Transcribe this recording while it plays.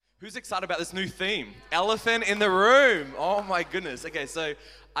Who's excited about this new theme? Elephant in the room. Oh my goodness. Okay, so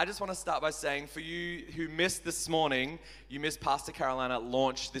I just want to start by saying for you who missed this morning, you missed Pastor Carolina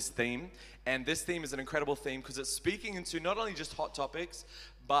launch this theme. And this theme is an incredible theme because it's speaking into not only just hot topics,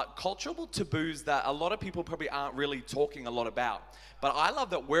 but cultural taboos that a lot of people probably aren't really talking a lot about. But I love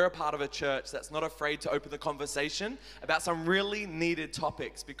that we're a part of a church that's not afraid to open the conversation about some really needed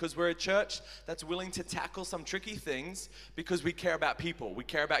topics, because we're a church that's willing to tackle some tricky things because we care about people. We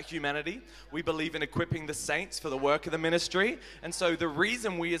care about humanity. We believe in equipping the saints for the work of the ministry. And so the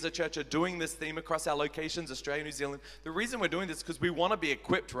reason we as a church are doing this theme across our locations, Australia, New Zealand, the reason we're doing this is because we want to be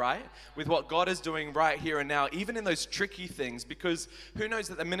equipped, right, with what God is doing right here and now, even in those tricky things, because who knows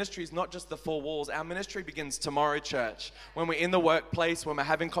that the ministry is not just the four walls. Our ministry begins tomorrow, church, when we're in the workplace, when we're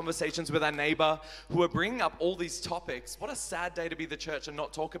having conversations with our neighbor who are bringing up all these topics. What a sad day to be the church and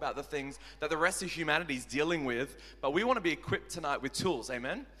not talk about the things that the rest of humanity is dealing with. But we want to be equipped tonight with tools,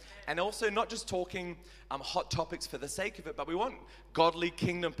 amen? And also not just talking hot topics for the sake of it, but we want godly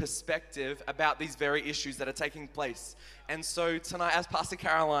kingdom perspective about these very issues that are taking place. And so tonight, as Pastor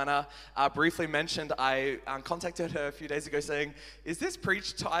Carolina briefly mentioned, I contacted her a few days ago saying, is this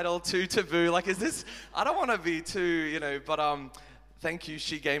preach title too taboo? Like, is this, I don't want to be too, but thank you.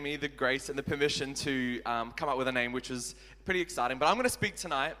 She gave me the grace and the permission to come up with a name, which was pretty exciting. But I'm going to speak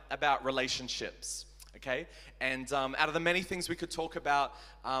tonight about relationships. Okay, and out of the many things we could talk about,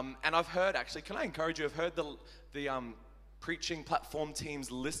 and I've heard, actually, can I encourage you, I've heard the preaching platform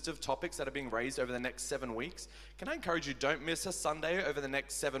team's list of topics that are being raised over the next 7 weeks. Can I encourage you, don't miss a Sunday over the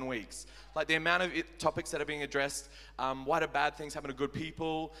next 7 weeks. Like the amount of topics that are being addressed, why do bad things happen to good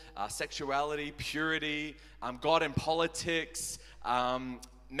people, sexuality, purity, God and politics,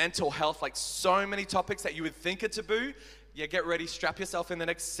 mental health, like so many topics that you would think are taboo. Yeah, get ready, strap yourself in. The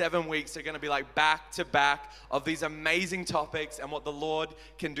next 7 weeks are going to be like back to back of these amazing topics and what the Lord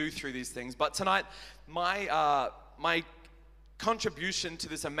can do through these things. But tonight, my contribution to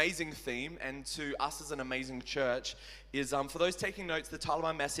this amazing theme and to us as an amazing church is, for those taking notes, the title of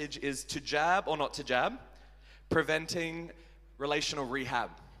my message is To Jab or Not to Jab, Preventing Relational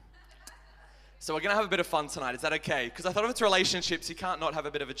Rehab. So we're going to have a bit of fun tonight. Is that okay? Because I thought if it's relationships, you can't not have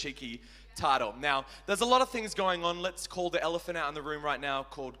a bit of a cheeky title. Now, there's a lot of things going on. Let's call the elephant out in the room right now,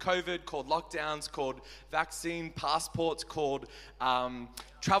 called COVID, called lockdowns, called vaccine passports, called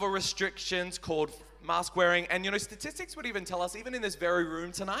travel restrictions, called mask wearing. And, statistics would even tell us, even in this very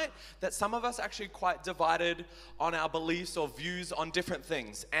room tonight, that some of us are actually quite divided on our beliefs or views on different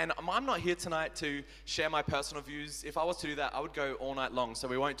things. And I'm not here tonight to share my personal views. If I was to do that, I would go all night long, so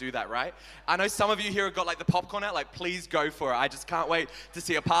we won't do that, right? I know some of you here have got like the popcorn out, like please go for it. I just can't wait to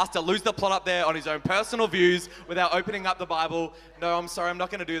see a pastor lose the plot up there on his own personal views without opening up the Bible. No, I'm sorry, I'm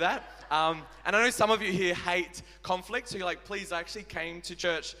not going to do that. And I know some of you here hate conflict, so you're like, please, I actually came to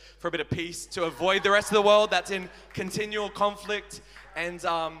church for a bit of peace to avoid the rest of the world that's in continual conflict and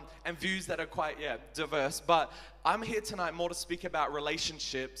views that are quite, diverse. But I'm here tonight more to speak about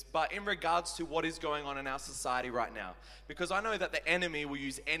relationships, but in regards to what is going on in our society right now. Because I know that the enemy will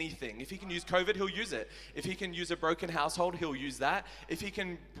use anything. If he can use COVID, he'll use it. If he can use a broken household, he'll use that. If he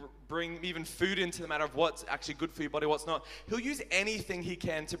can bring even food into the matter of what's actually good for your body, what's not, he'll use anything he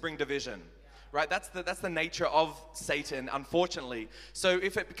can to bring division. Right, that's the nature of Satan, unfortunately. So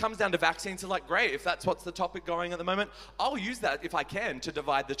if it comes down to vaccines, it's like, great, if that's what's the topic going at the moment, I'll use that if I can to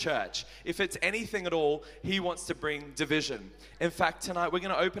divide the church. If it's anything at all, he wants to bring division. In fact, tonight we're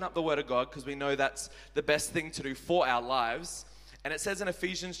going to open up the Word of God because we know that's the best thing to do for our lives. And it says in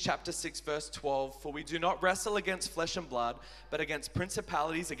Ephesians chapter 6, verse 12, "For we do not wrestle against flesh and blood, but against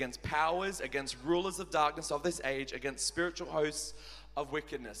principalities, against powers, against rulers of darkness of this age, against spiritual hosts of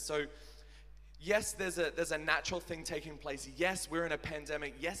wickedness." So yes, there's a natural thing taking place. Yes, we're in a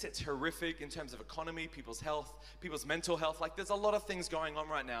pandemic. Yes, it's horrific in terms of economy, people's health, people's mental health. Like, there's a lot of things going on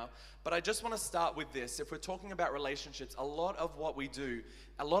right now. But I just want to start with this. If we're talking about relationships, a lot of what we do,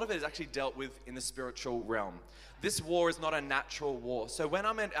 a lot of it is actually dealt with in the spiritual realm. This war is not a natural war. So when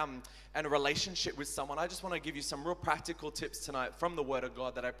I'm in a relationship with someone, I just want to give you some real practical tips tonight from the Word of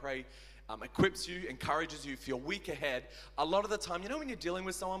God that I pray equips you, encourages you, feel weak ahead. A lot of the time, when you're dealing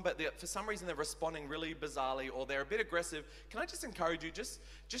with someone, but for some reason they're responding really bizarrely or they're a bit aggressive, can I just encourage you, just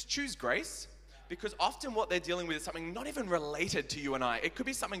choose grace? Because often what they're dealing with is something not even related to you and I. It could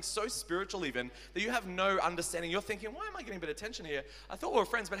be something so spiritual even that you have no understanding. You're thinking, why am I getting a bit of tension here? I thought we were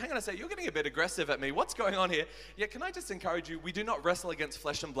friends, but hang on a sec, you're getting a bit aggressive at me. What's going on here? Yeah, can I just encourage you, we do not wrestle against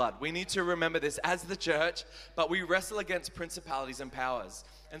flesh and blood. We need to remember this as the church, but we wrestle against principalities and powers.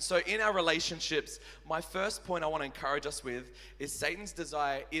 And so in our relationships, my first point I want to encourage us with is Satan's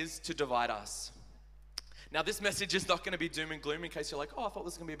desire is to divide us. Now, this message is not going to be doom and gloom in case you're like, oh, I thought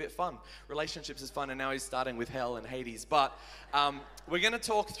this was going to be a bit fun. Relationships is fun, and now he's starting with hell and Hades. But we're going to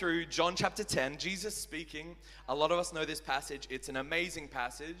talk through John chapter 10, Jesus speaking. A lot of us know this passage. It's an amazing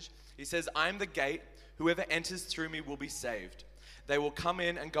passage. He says, I am the gate. Whoever enters through me will be saved. They will come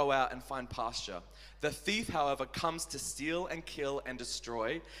in and go out and find pasture. The thief, however, comes to steal and kill and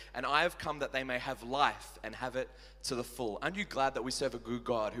destroy, and I have come that they may have life and have it to the full. Aren't you glad that we serve a good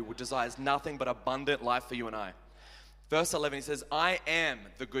God who desires nothing but abundant life for you and I? Verse 11, he says, I am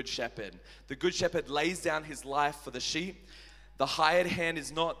the good shepherd. The good shepherd lays down his life for the sheep. The hired hand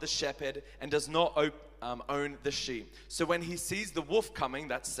is not the shepherd and does not own the sheep. So when he sees the wolf coming,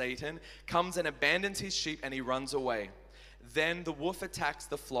 that's Satan, comes and abandons his sheep and he runs away. Then the wolf attacks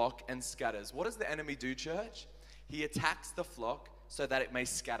the flock and scatters. What does the enemy do, church? He attacks the flock so that it may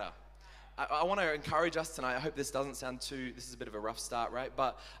scatter. I want to encourage us tonight. I hope this doesn't sound this is a bit of a rough start, right?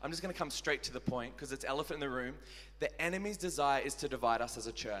 But I'm just going to come straight to the point because it's elephant in the room. The enemy's desire is to divide us as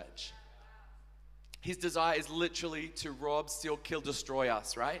a church. His desire is literally to rob, steal, kill, destroy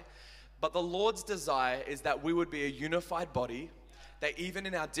us, right? But the Lord's desire is that we would be a unified body, that even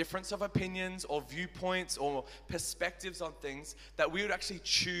in our difference of opinions or viewpoints or perspectives on things, that we would actually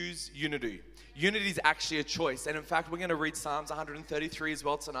choose unity. Unity is actually a choice. And in fact, we're going to read Psalms 133 as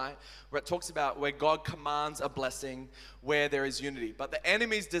well tonight, where it talks about where God commands a blessing, where there is unity. But the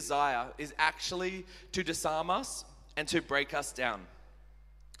enemy's desire is actually to disarm us and to break us down.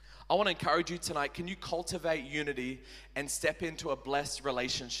 I want to encourage you tonight, can you cultivate unity and step into a blessed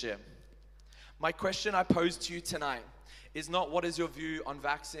relationship? My question I pose to you tonight is not what is your view on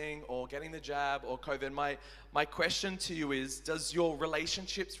vaccine or getting the jab or COVID. My question to you is, does your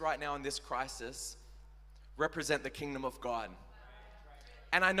relationships right now in this crisis represent the kingdom of God?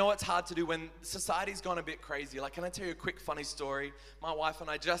 And I know it's hard to do when society's gone a bit crazy. Like, can I tell you a quick funny story? My wife and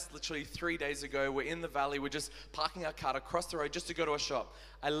I just literally 3 days ago, we're in the valley. We're just parking our car across the road just to go to a shop.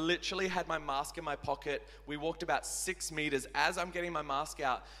 I literally had my mask in my pocket. We walked about 6 meters. As I'm getting my mask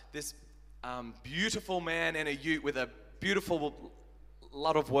out, this beautiful man in a ute with a beautiful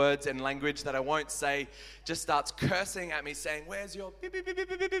lot of words and language that I won't say just starts cursing at me saying, where's your beep, beep, beep, beep,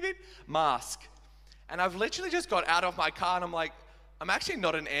 beep, beep, beep, mask? And I've literally just got out of my car and I'm like, I'm actually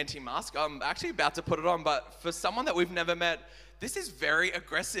not an anti-mask. I'm actually about to put it on. But for someone that we've never met, this is very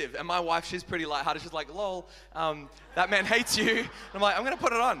aggressive. And my wife, she's pretty lighthearted. She's like, lol, that man hates you. And I'm like, I'm going to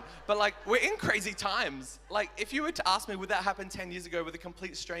put it on. But like, we're in crazy times. Like, if you were to ask me, would that happen 10 years ago with a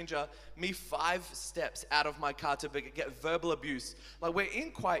complete stranger, me 5 steps out of my car to get verbal abuse? Like, we're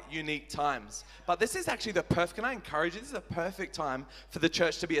in quite unique times. But this is actually can I encourage you? This is the perfect time for the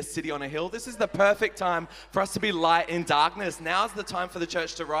church to be a city on a hill. This is the perfect time for us to be light in darkness. Now's the time for the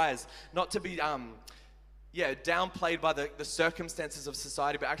church to rise, not to be downplayed by the circumstances of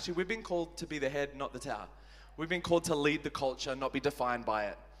society, but actually we've been called to be the head, not the tail. We've been called to lead the culture, not be defined by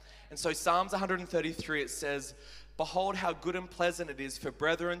it. And so Psalms 133, it says, behold how good and pleasant it is for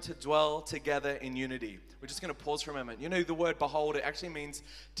brethren to dwell together in unity. We're just going to pause for a moment. You know, the word behold, it actually means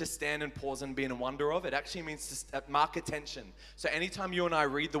to stand and pause and be in wonder of. It actually means to mark attention. So anytime you and I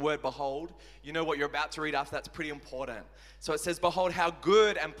read the word behold, you know what you're about to read after that's pretty important. So it says, behold how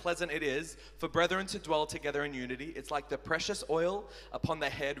good and pleasant it is for brethren to dwell together in unity. It's like the precious oil upon the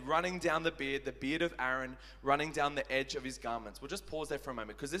head running down the beard of Aaron running down the edge of his garments. We'll just pause there for a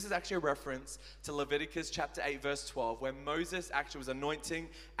moment because this is actually a reference to Leviticus chapter 8 verse 12 where Moses actually was anointing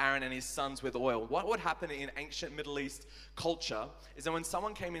Aaron and his sons with oil. What would happen in ancient Middle East culture is that when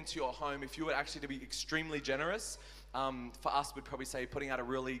someone came into your home, if you were actually to be extremely generous, for us we'd probably say putting out a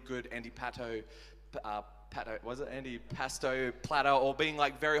really good antipasto platter or being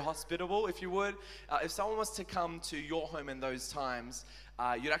like very hospitable, if you would. If someone was to come to your home in those times,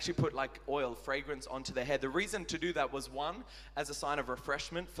 you'd actually put like oil, fragrance onto their head. The reason to do that was 1, as a sign of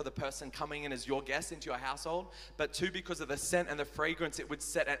refreshment for the person coming in as your guest into your household, but 2, because of the scent and the fragrance, it would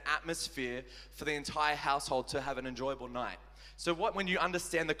set an atmosphere for the entire household to have an enjoyable night. So when you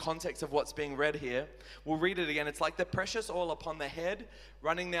understand the context of what's being read here, we'll read it again. It's like the precious oil upon the head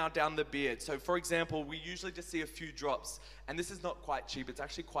running now down the beard. So for example, we usually just see a few drops, and this is not quite cheap. It's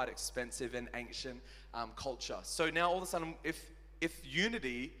actually quite expensive in ancient culture. So now all of a sudden, if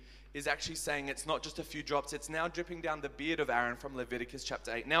unity is actually saying it's not just a few drops, it's now dripping down the beard of Aaron from Leviticus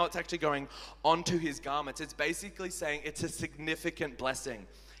chapter 8. Now it's actually going onto his garments. It's basically saying it's a significant blessing.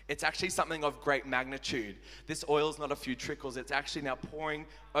 It's actually something of great magnitude. This oil is not a few trickles. It's actually now pouring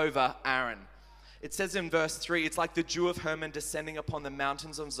over Aaron. It says in verse 3, it's like the dew of Hermon descending upon the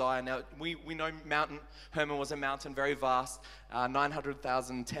mountains of Zion. Now, we know Hermon was a mountain very vast,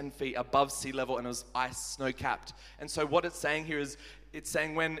 900,000, 10 feet above sea level, and it was ice, snow-capped. And so what it's saying here is, it's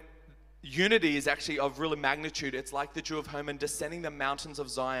saying when unity is actually of real magnitude. It's like the Dew of Hermon descending the mountains of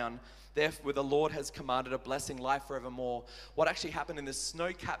Zion. Therefore, the Lord has commanded a blessing, life forevermore. What actually happened in this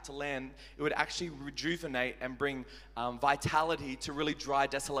snow-capped land, it would actually rejuvenate and bring vitality to really dry,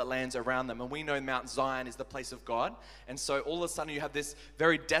 desolate lands around them. And we know Mount Zion is the place of God. And so all of a sudden you have this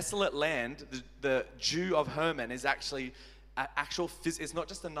very desolate land. The Dew of Hermon is actually it's not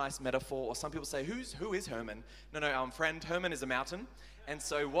just a nice metaphor. Or some people say, who is Hermon? No, friend, Hermon is a mountain. And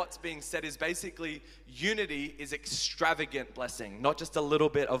so what's being said is basically unity is extravagant blessing, not just a little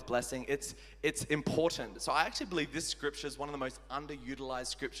bit of blessing. It's important. So I actually believe this scripture is one of the most underutilized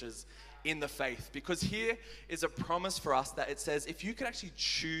scriptures in the faith, because here is a promise for us that it says if you could actually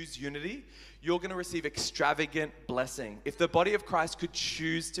choose unity, you're going to receive extravagant blessing. If the body of Christ could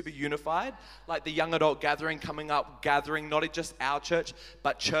choose to be unified, like the young adult gathering coming up, gathering not just our church,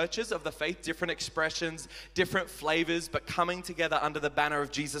 but churches of the faith, different expressions, different flavors, but coming together under the banner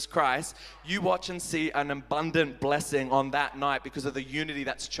of Jesus Christ, you watch and see an abundant blessing on that night because of the unity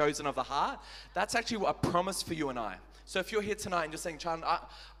that's chosen of the heart. That's actually a promise for you and I. So if you're here tonight and you're saying, Chan,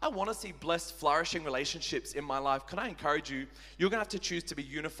 I want to see blessed, flourishing relationships in my life, can I encourage you, you're going to have to choose to be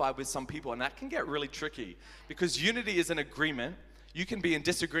unified with some people. And that can get really tricky because unity is an agreement. You can be in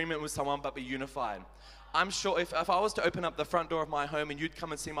disagreement with someone but be unified. I'm sure if I was to open up the front door of my home and you'd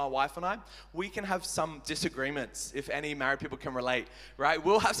come and see my wife and I, we can have some disagreements, if any married people can relate, right?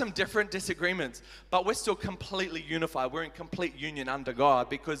 We'll have some different disagreements, but we're still completely unified. We're in complete union under God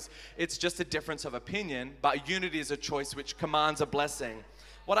because it's just a difference of opinion, but unity is a choice which commands a blessing.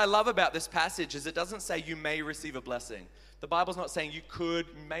 What I love about this passage is it doesn't say you may receive a blessing. The Bible's not saying you could,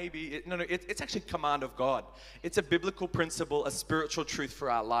 maybe. It's actually command of God. It's a biblical principle, a spiritual truth for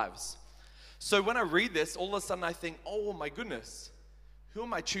our lives. So when I read this, all of a sudden I think, oh my goodness, who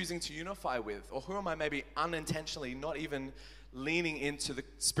am I choosing to unify with? Or who am I maybe unintentionally not even leaning into the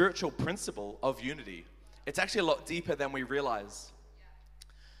spiritual principle of unity? It's actually a lot deeper than we realize.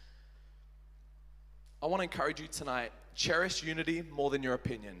 I want to encourage you tonight, cherish unity more than your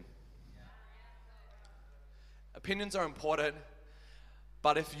opinion. Opinions are important,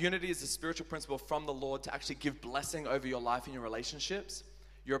 but if unity is a spiritual principle from the Lord to actually give blessing over your life and your relationships,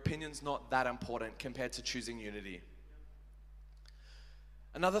 your opinion's not that important compared to choosing unity.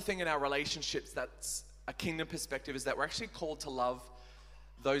 Another thing in our relationships that's a kingdom perspective is that we're actually called to love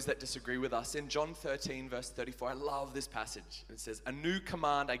those that disagree with us. In John 13, verse 34, I love this passage. It says, "A new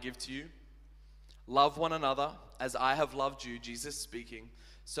command I give to you, love one another as I have loved you," Jesus speaking,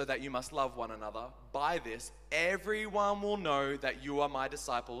 "so that you must love one another. By this, everyone will know that you are my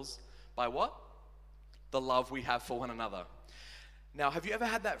disciples." By what? The love we have for one another. Now, have you ever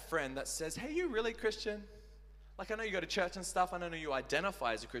had that friend that says, "Hey, you really Christian? Like, I know you go to church and stuff. I know you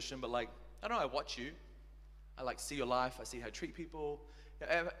identify as a Christian, but like, I don't know, I watch you. I like see your life. I see how you treat people."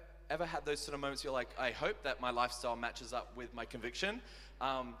 Ever had those sort of moments you're like, I hope that my lifestyle matches up with my conviction?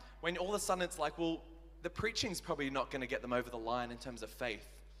 When all of a sudden it's like, well, the preaching's probably not going to get them over the line in terms of faith.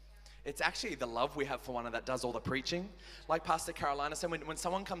 It's actually the love we have for one another that does all the preaching. Like Pastor Carolina said, when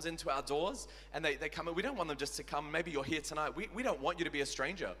someone comes into our doors and they come in, we don't want them just to come. Maybe you're here tonight. We don't want you to be a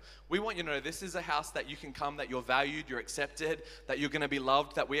stranger. We want you to know this is a house that you can come, that you're valued, you're accepted, that you're going to be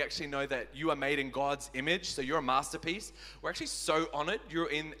loved, that we actually know that you are made in God's image, so you're a masterpiece. We're actually so honored you're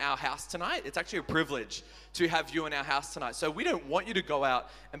in our house tonight. It's actually a privilege to have you in our house tonight. So we don't want you to go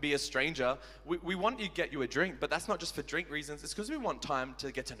out and be a stranger. We want you to get you a drink, but that's not just for drink reasons. It's because we want time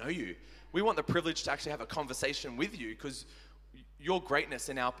to get to know you. We want the privilege to actually have a conversation with you because your greatness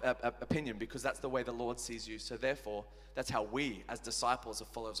in our opinion, because that's the way the Lord sees you. So therefore, that's how we as disciples of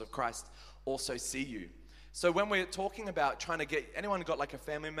followers of Christ also see you. So when we're talking about trying to get, anyone got like a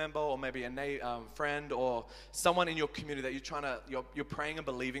family member or maybe a friend or someone in your community that you're praying and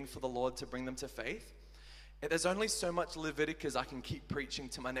believing for the Lord to bring them to faith? There's only so much Leviticus I can keep preaching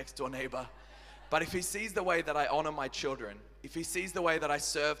to my next door neighbor. But if he sees the way that I honor my children, if he sees the way that I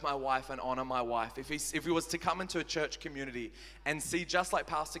serve my wife and honor my wife, if he was to come into a church community and see, just like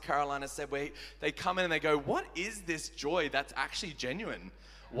Pastor Carolina said, where they come in and they go, what is this joy that's actually genuine?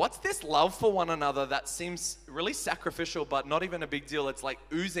 What's this love for one another that seems really sacrificial but not even a big deal? It's like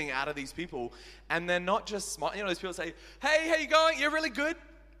oozing out of these people. And they're not just smart. You know, those people say, "Hey, how you going? You're really good?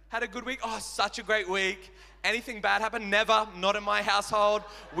 Had a good week?" "Oh, such a great week. Anything bad happen?" "Never. Not in my household.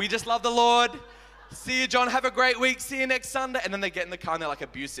 We just love the Lord. See you, John. Have a great week. See you next Sunday." And then they get in the car and they're like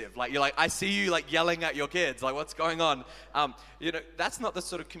abusive. Like, you're like, I see you like yelling at your kids. Like, what's going on? That's not the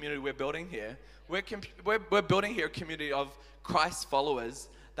sort of community we're building here. We're building here a community of Christ followers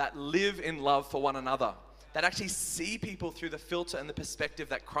that live in love for one another. that actually see people through the filter and the perspective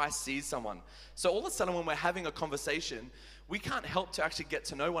that Christ sees someone. So all of a sudden when we're having a conversation, we can't help to actually get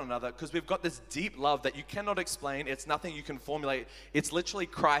to know one another because we've got this deep love that you cannot explain. It's nothing you can formulate. It's literally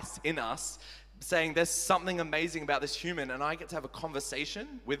Christ in us saying there's something amazing about this human, and I get to have a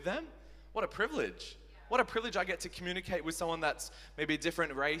conversation with them. What a privilege. What a privilege I get to communicate with someone that's maybe a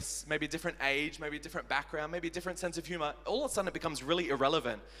different race, maybe a different age, maybe a different background, maybe a different sense of humor. All of a sudden it becomes really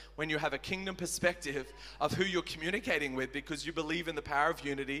irrelevant when you have a kingdom perspective of who you're communicating with because you believe in the power of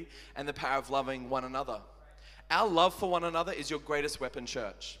unity and the power of loving one another. Our love for one another is your greatest weapon,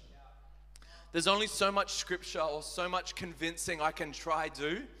 church. There's only so much scripture or so much convincing I can try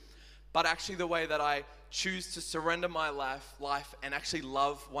do, but actually the way that I choose to surrender my life and actually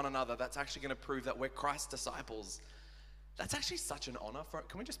love one another, that's actually going to prove that we're Christ's disciples. That's actually such an honor.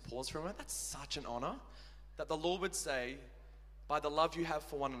 Can we just pause for a moment? That's such an honor that the Lord would say, by the love you have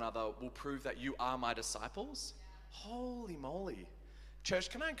for one another will prove that you are my disciples. Holy moly. Church,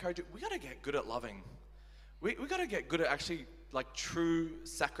 can I encourage you? We got to get good at loving. We got to get good at actually like true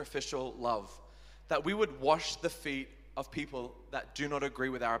sacrificial love. That we would wash the feet of people that do not agree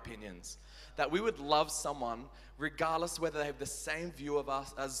with our opinions. That we would love someone regardless whether they have the same view of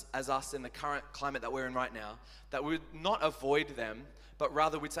us as us in the current climate that we're in right now. That we would not avoid them, but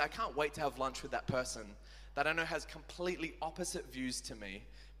rather we'd say, I can't wait to have lunch with that person that I know has completely opposite views to me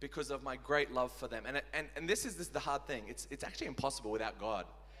because of my great love for them. And this is the hard thing. It's actually impossible without God.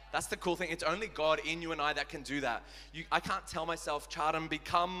 That's the cool thing. It's only God in you and I that can do that. I can't tell myself, Charden,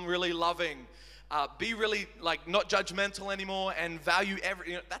 become really loving. Be really like not judgmental anymore and value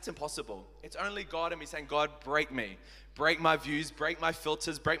that's impossible. It's only God and me saying, God, break me. Break my views, break my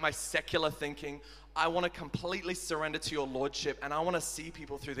filters, break my secular thinking. I want to completely surrender to your lordship, and I want to see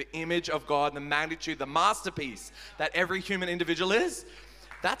people through the image of God, the magnitude, the masterpiece that every human individual is.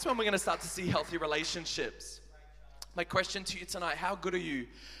 That's when we're going to start to see healthy relationships. My question to you tonight, how good are you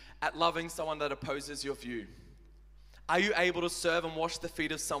at loving someone that opposes your view? Are you able to serve and wash the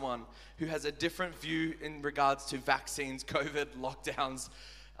feet of someone who has a different view in regards to vaccines, COVID, lockdowns,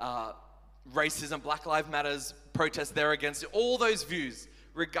 racism, Black Lives Matters, protests they're against, all those views,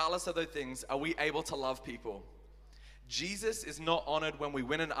 regardless of those things, are we able to love people? Jesus is not honored when we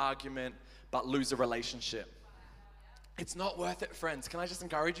win an argument but lose a relationship. It's not worth it, friends. Can I just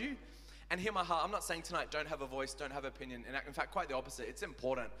encourage you? And hear my heart. I'm not saying tonight don't have a voice, don't have opinion. In fact, quite the opposite. It's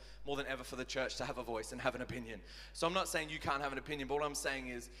important more than ever for the church to have a voice and have an opinion. So I'm not saying you can't have an opinion, but what I'm saying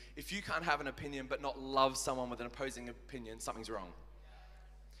is if you can't have an opinion but not love someone with an opposing opinion, something's wrong.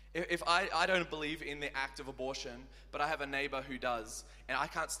 If I don't believe in the act of abortion, but I have a neighbor who does, and I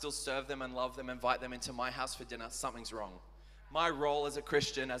can't still serve them and love them, invite them into my house for dinner, something's wrong. My role as a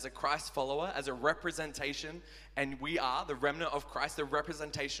Christian, as a Christ follower, as a representation, and we are the remnant of Christ, the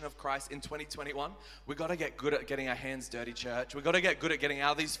representation of Christ in 2021. We got to get good at getting our hands dirty, church. We got to get good at getting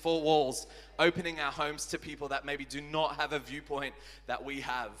out of these four walls, opening our homes to people that maybe do not have a viewpoint that we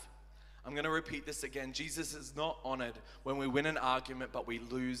have. I'm going to repeat this again. Jesus is not honored when we win an argument, but we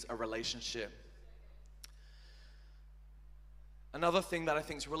lose a relationship. Another thing that I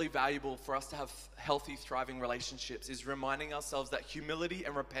think is really valuable for us to have healthy, thriving relationships is reminding ourselves that humility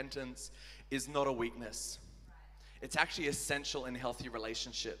and repentance is not a weakness. It's actually essential in healthy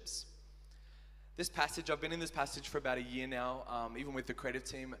relationships. This passage, I've been in this passage for about a year now, even with the creative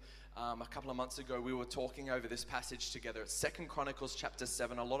team. A couple of months ago, we were talking over this passage together. It's 2 Chronicles chapter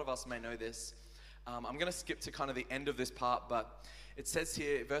 7. A lot of us may know this. I'm going to skip to kind of the end of this part, but it says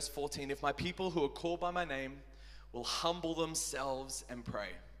here, verse 14, if my people who are called by my name will humble themselves and pray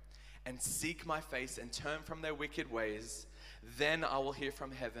and seek my face and turn from their wicked ways, then I will hear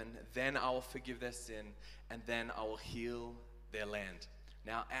from heaven, then I will forgive their sin, and then I will heal their land.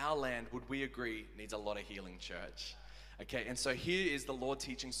 Now, our land, would we agree, needs a lot of healing, church. Okay, and so here is the Lord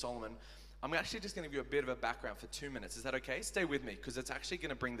teaching Solomon. I'm actually just going to give you a bit of a background for 2 minutes. Is that okay? Stay with me, because it's actually going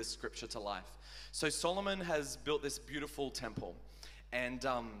to bring this scripture to life. So Solomon has built this beautiful temple, and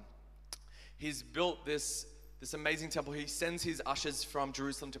he's built this amazing temple. He sends his ushers from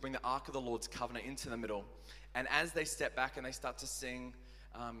Jerusalem to bring the Ark of the Lord's covenant into the middle. And as they step back and they start to sing,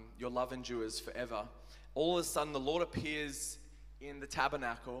 your love endures forever, all of a sudden the Lord appears in the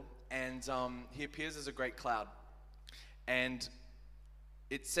tabernacle, and he appears as a great cloud. And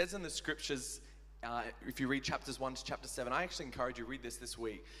it says in the scriptures, if you read chapters 1 to chapter 7, I actually encourage you to read this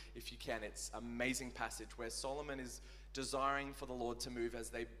week if you can. It's an amazing passage where Solomon is desiring for the Lord to move as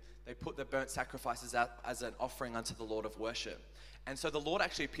they put their burnt sacrifices out as an offering unto the Lord of worship. And so the Lord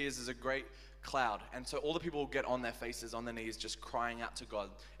actually appears as a great cloud. And so all the people will get on their faces, on their knees, just crying out to God.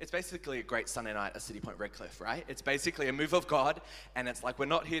 It's basically a great Sunday night at City Point Redcliffe, right? It's basically a move of God. And it's like, we're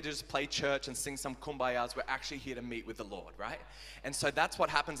not here to just play church and sing some kumbayas. We're actually here to meet with the Lord, right? And so that's what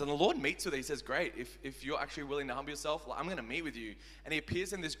happens. And the Lord meets with it. He says, great, if you're actually willing to humble yourself, I'm going to meet with you. And he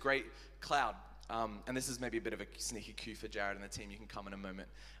appears in this great cloud. And this is maybe a bit of a sneaky cue for Jared and the team. You can come in a moment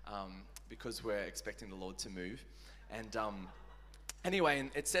because we're expecting the Lord to move. And anyway, and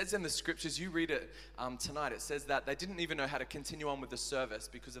it says in the scriptures, you read it tonight, it says that they didn't even know how to continue on with the service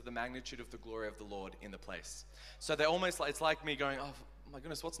because of the magnitude of the glory of the Lord in the place. So they're almost like, it's like me going, oh my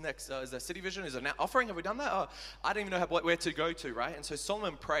goodness, what's next? Is there City Vision? Is there an offering? Have we done that? Oh, I don't even know where to go to, right? And so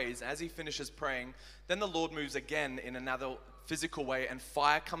Solomon prays. As he finishes praying, then the Lord moves again in another physical way, and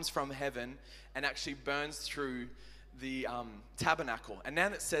fire comes from heaven and actually burns through the tabernacle. And now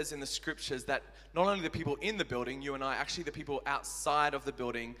it says in the scriptures that not only the people in the building, you and I, actually the people outside of the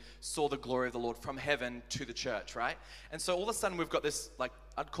building saw the glory of the Lord from heaven to the church, right? And so all of a sudden we've got this, like,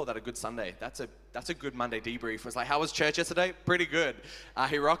 I'd call that a good Sunday. That's a good Monday debrief. It was like, how was church yesterday? Pretty good.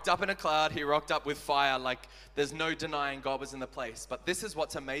 He rocked up in a cloud. He rocked up with fire. Like, there's no denying God was in the place. But this is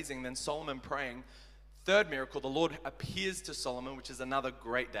what's amazing. Then Solomon praying, third miracle, the Lord appears to Solomon, which is another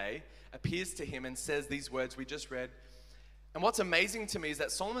great day, appears to him and says these words we just read. And what's amazing to me is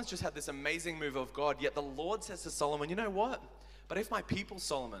that Solomon's just had this amazing move of God, yet the Lord says to Solomon, you know what? But if my people,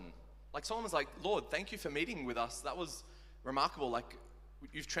 Solomon, like Solomon's like, Lord, thank you for meeting with us. That was remarkable. Like,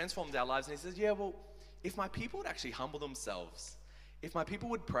 you've transformed our lives. And he says, yeah, well, if my people would actually humble themselves, if my people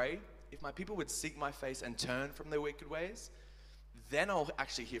would pray, if my people would seek my face and turn from their wicked ways, then I'll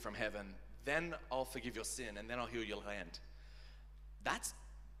actually hear from heaven. Then I'll forgive your sin, and then I'll heal your land. That's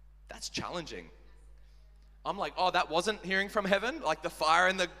challenging. I'm like, oh, that wasn't hearing from heaven? Like the fire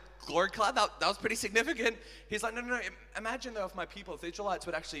and the glory cloud? That was pretty significant. He's like, no. Imagine though if my people, if the Israelites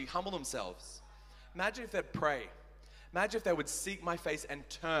would actually humble themselves. Imagine if they'd pray. Imagine if they would seek my face and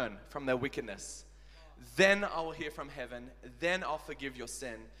turn from their wickedness. Then I will hear from heaven. Then I'll forgive your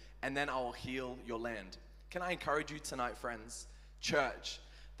sin. And then I will heal your land. Can I encourage you tonight, friends, church,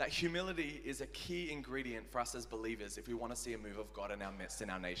 that humility is a key ingredient for us as believers if we want to see a move of God in our midst,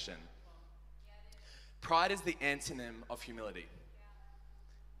 in our nation. Pride is the antonym of humility.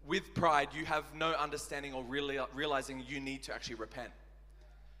 With pride, you have no understanding or really realizing you need to actually repent.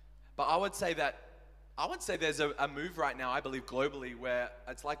 But I would say there's a move right now, I believe globally, where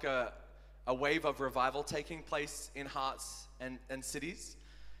it's like a wave of revival taking place in hearts and cities.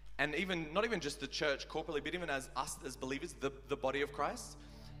 And even, not even just the church corporately, but even as us as believers, the body of Christ,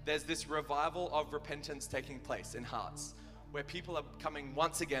 there's this revival of repentance taking place in hearts, where people are coming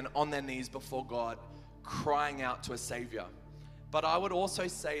once again on their knees before God, crying out to a Savior. But I would also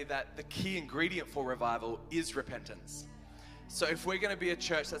say that the key ingredient for revival is repentance. So if we're going to be a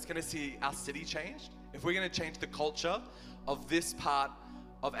church that's going to see our city changed, if we're going to change the culture of this part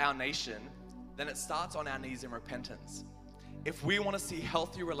of our nation, then it starts on our knees in repentance. If we want to see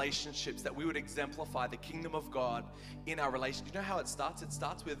healthy relationships, that we would exemplify the kingdom of God in our relationship. You know how it starts? It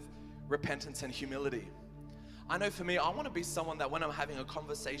starts with repentance and humility. I know for me, I want to be someone that when I'm having a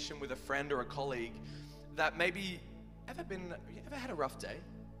conversation with a friend or a colleague, that maybe, you ever had a rough day?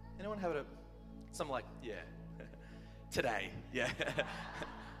 Anyone have something like, yeah, today, yeah,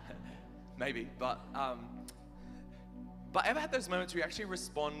 maybe, but ever had those moments where you actually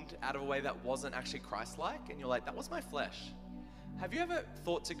respond out of a way that wasn't actually Christ-like, and you're like, that was my flesh? Have you ever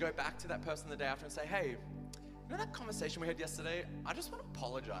thought to go back to that person the day after and say, hey, you know that conversation we had yesterday? I just want to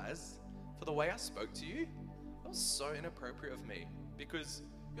apologize for the way I spoke to you. That was so inappropriate of me, because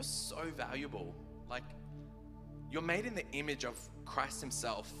you're so valuable. Like, you're made in the image of Christ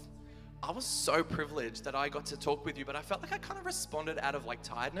himself. I was so privileged that I got to talk with you, but I felt like I kind of responded out of like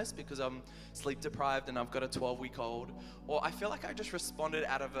tiredness because I'm sleep deprived and I've got a 12-week-old. Or I feel like I just responded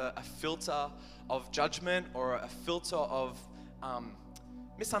out of a filter of judgment or a filter of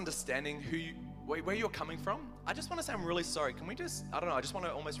misunderstanding where you're coming from. I just want to say I'm really sorry. Can we just, I just want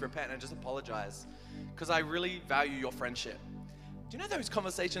to almost repent and just apologize, because I really value your friendship. Do you know those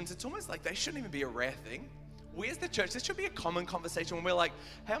conversations, it's almost like they shouldn't even be a rare thing. We as the church, this should be a common conversation when we're like,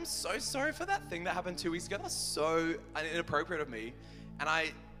 hey, I'm so sorry for that thing that happened 2 weeks ago. That's so inappropriate of me. And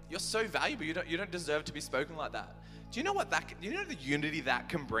you're so valuable. You don't deserve to be spoken like that. Do you know do you know the unity that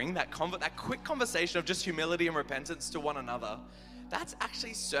can bring? That quick conversation of just humility and repentance to one another. That's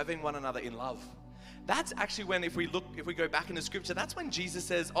actually serving one another in love. That's actually when, if we go back into scripture, that's when Jesus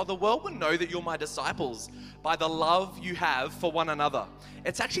says, oh, the world will know that you're my disciples by the love you have for one another.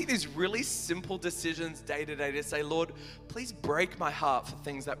 It's actually these really simple decisions day to day to say, Lord, please break my heart for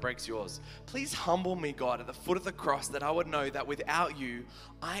things that breaks yours. Please humble me, God, at the foot of the cross, that I would know that without you,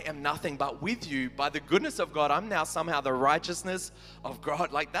 I am nothing, but with you, by the goodness of God, I'm now somehow the righteousness of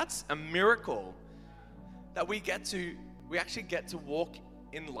God. Like, that's a miracle that we actually get to walk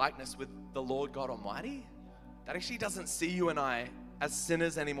in likeness with the Lord God Almighty, that actually doesn't see you and I as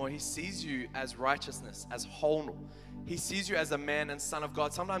sinners anymore. He sees you as righteousness, as whole. He sees you as a man and son of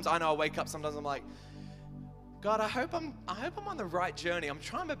God. Sometimes I know I wake up, sometimes I'm like, God, I hope I'm on the right journey. I'm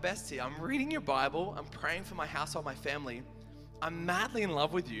trying my best here. I'm reading your Bible. I'm praying for my household, my family. I'm madly in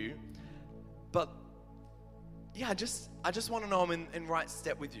love with you. But yeah, I just want to know I'm in right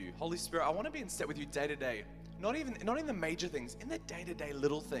step with you. Holy Spirit, I want to be in step with you day to day. Not even the major things, in the day-to-day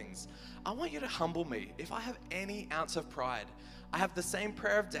little things. I want you to humble me. If I have any ounce of pride, I have the same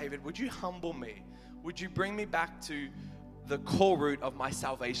prayer of David. Would you humble me? Would you bring me back to the core root of my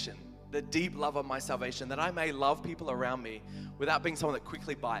salvation, the deep love of my salvation, that I may love people around me without being someone that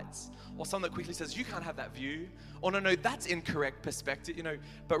quickly bites, or someone that quickly says, you can't have that view, or no, that's incorrect perspective,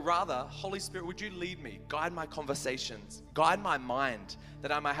 but rather, Holy Spirit, would you lead me, guide my conversations, guide my mind,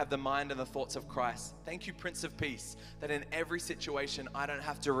 that I might have the mind and the thoughts of Christ. Thank you, Prince of Peace, that in every situation, I don't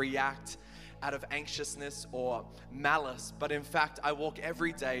have to react out of anxiousness or malice, but in fact, I walk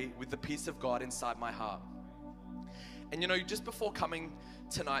every day with the peace of God inside my heart. And just before coming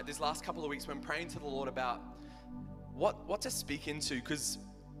tonight, these last couple of weeks, when praying to the Lord about what to speak into, because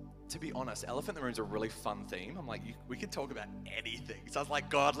to be honest, Elephant in the Room is a really fun theme. I'm like, we could talk about anything. So I was like,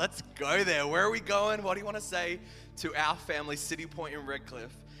 God, let's go there. Where are we going? What do you want to say to our family, City Point in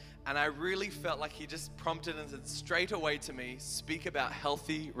Redcliffe? And I really felt like he just prompted and said straight away to me, speak about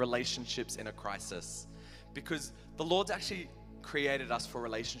healthy relationships in a crisis. Because the Lord's actually created us for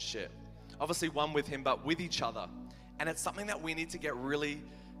relationship. Obviously one with him, but with each other. And it's something that we need to get really,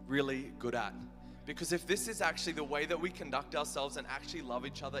 really good at. Because if this is actually the way that we conduct ourselves and actually love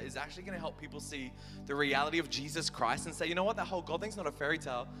each other, is actually going to help people see the reality of Jesus Christ and say, you know what, that whole God thing's not a fairy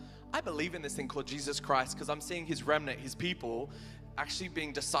tale. I believe in this thing called Jesus Christ because I'm seeing his remnant, his people, actually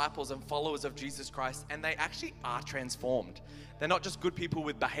being disciples and followers of Jesus Christ, and they actually are transformed. They're not just good people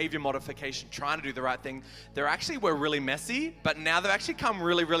with behavior modification trying to do the right thing. They actually were really messy, but now they've actually come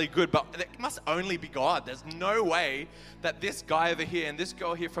really, really good. But it must only be God. There's no way that this guy over here and this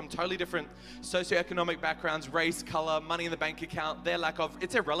girl here from totally different socioeconomic backgrounds, race, color, money in the bank account, their lack of,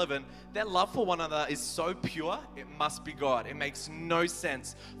 it's irrelevant. Their love for one another is so pure, it must be God. It makes no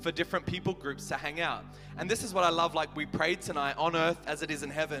sense for different people groups to hang out. And this is what I love, like we prayed tonight, on earth as it is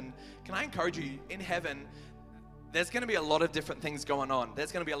in heaven. Can I encourage you, in heaven, there's going to be a lot of different things going on.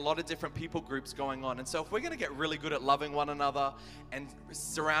 There's going to be a lot of different people groups going on. And so if we're going to get really good at loving one another and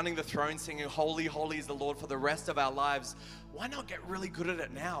surrounding the throne singing, holy, holy is the Lord for the rest of our lives, why not get really good at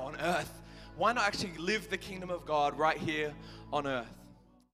it now on earth? Why not actually live the kingdom of God right here on earth?